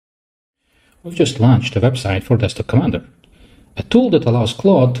We've just launched a website for Desktop Commander, a tool that allows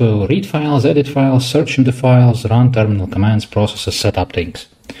Claude to read files, edit files, search into files, run terminal commands, processes, set up things.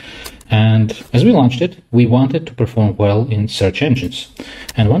 And as we launched it, we wanted to perform well in search engines.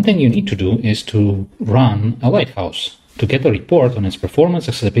 And one thing you need to do is to run a Lighthouse to get a report on its performance,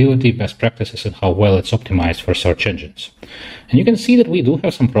 accessibility, best practices, and how well it's optimized for search engines. And you can see that we do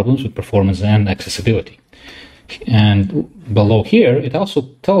have some problems with performance and accessibility. And below here, it also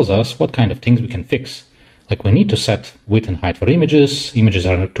tells us what kind of things we can fix. Like we need to set width and height for images. Images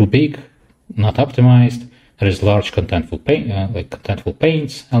are too big, not optimized. There is large contentful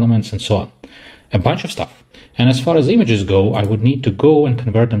paints, elements, and so on. A bunch of stuff. And as far as images go, I would need to go and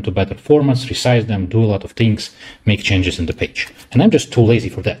convert them to better formats, resize them, do a lot of things, make changes in the page. And I'm just too lazy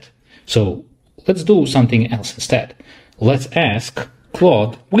for that. So let's do something else instead. Let's ask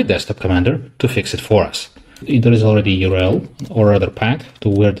Claude with Desktop Commander to fix it for us. There is already a URL or other path to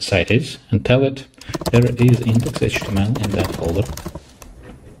where the site is, and tell it there is index.html in that folder.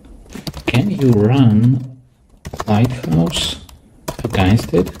 Can you run Lighthouse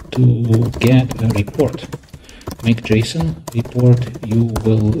against it to get a report? Make JSON report you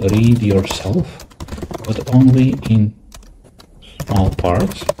will read yourself, but only in small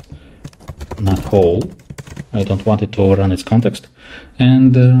parts, not whole. I don't want it to overrun its context.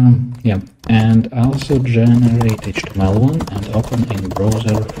 And and also generate HTML1 and open in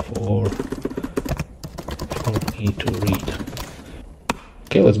browser for me to read.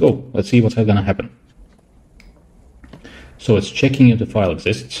 Okay, let's go. Let's see what's gonna happen. So it's checking if the file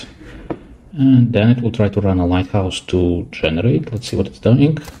exists, and then it will try to run a Lighthouse to generate. Let's see what it's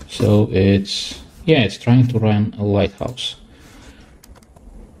doing. So it's trying to run a Lighthouse.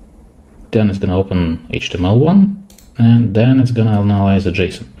 Then it's gonna open HTML1, and then it's gonna analyze the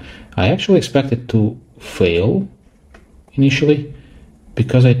JSON. I actually expect it to fail initially,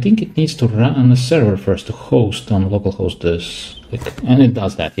 because I think it needs to run on a server first to host on localhost this, and it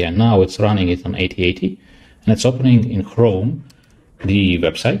does that. Yeah, now it's running it on 8080, and it's opening in Chrome the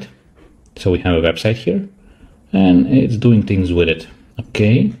website. So we have a website here, and it's doing things with it.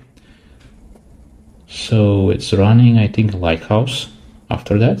 Okay. So it's running, I think, Lighthouse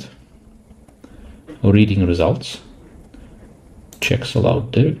after that. Reading results. Checks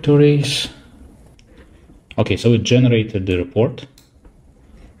allowed directories. Okay, so it generated the report.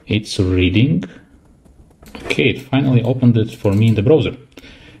 It's reading. Okay, it finally opened it for me in the browser.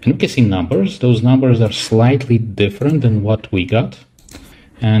 And we can see numbers. Those numbers are slightly different than what we got.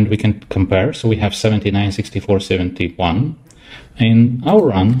 And we can compare. So we have 79, 64, 71. In our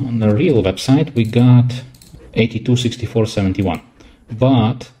run on the real website, we got 82, 64, 71.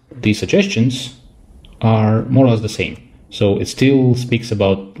 But the suggestions are more or less the same. So it still speaks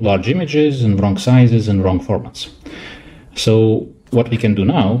about large images and wrong sizes and wrong formats. So what we can do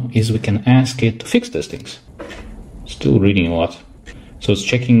now is we can ask it to fix these things. Still reading a lot. So it's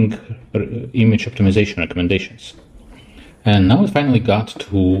checking image optimization recommendations. And now it finally got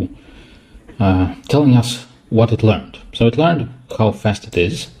to telling us what it learned. So it learned how fast it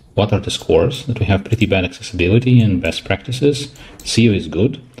is, what are the scores, that we have pretty bad accessibility and best practices, SEO is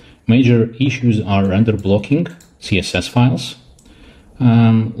good. Major issues are render blocking, CSS files.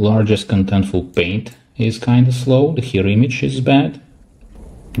 Largest contentful paint is kind of slow. The here image is bad.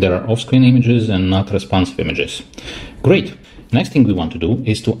 There are off-screen images and not responsive images. Great. Next thing we want to do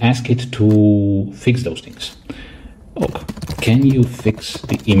is to ask it to fix those things. Okay. Can you fix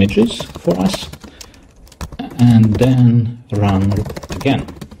the images for us? And then run again.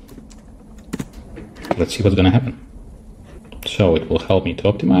 Let's see what's going to happen. So it will help me to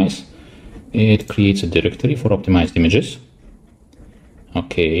optimize. It creates a directory for optimized images.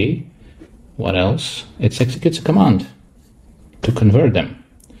 Okay. What else? It executes a command to convert them.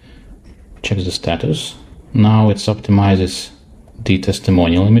 Checks the status. Now it optimizes the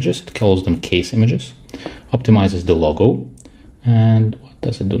testimonial images. It calls them case images. Optimizes the logo. And what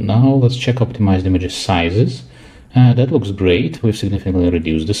does it do now? Let's check optimized image sizes. That looks great. We've significantly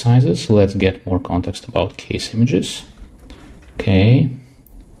reduced the sizes. Let's get more context about case images. Okay.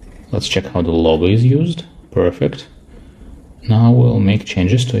 Let's check how the logo is used. Perfect. Now we'll make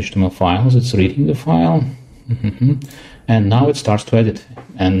changes to HTML files. It's reading the file. And now it starts to edit,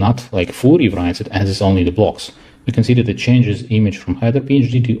 and not like full rewrites, it adds only the blocks. We can see that it changes image from header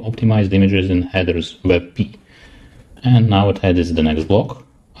PHP to optimized images in headers WebP. And now it edits the next block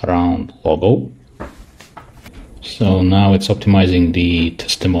around logo. So now it's optimizing the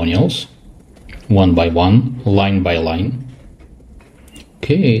testimonials one by one, line by line.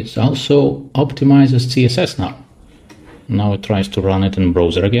 Okay, it also optimizes CSS now. Now it tries to run it in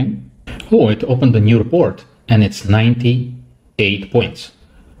browser again. Oh, it opened a new report and it's 98 points.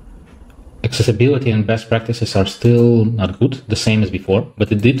 Accessibility and best practices are still not good, the same as before,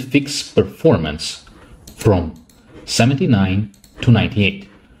 but it did fix performance from 79 to 98.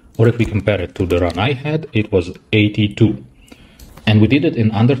 Or if we compare it to the run I had, it was 82. And we did it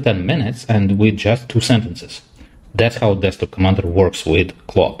in under 10 minutes and with just 2 sentences. That's how Desktop Commander works with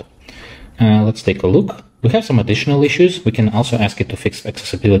Claude. Let's take a look. We have some additional issues. We can also ask it to fix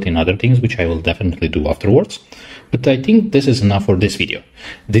accessibility and other things, which I will definitely do afterwards. But I think this is enough for this video.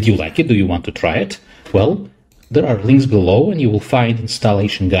 Did you like it? Do you want to try it? Well, there are links below and you will find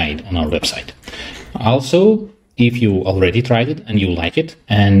installation guide on our website. Also, if you already tried it and you like it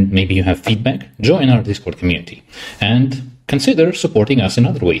and maybe you have feedback, join our Discord community and consider supporting us in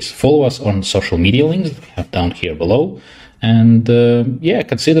other ways. Follow us on social media links that we have down here below. And yeah,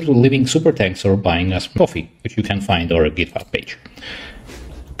 consider leaving super thanks or buying us coffee, which you can find our GitHub page.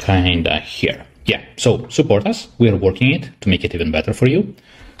 Kinda here. Yeah, so support us. We are working it to make it even better for you.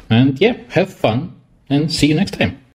 And yeah, have fun and see you next time.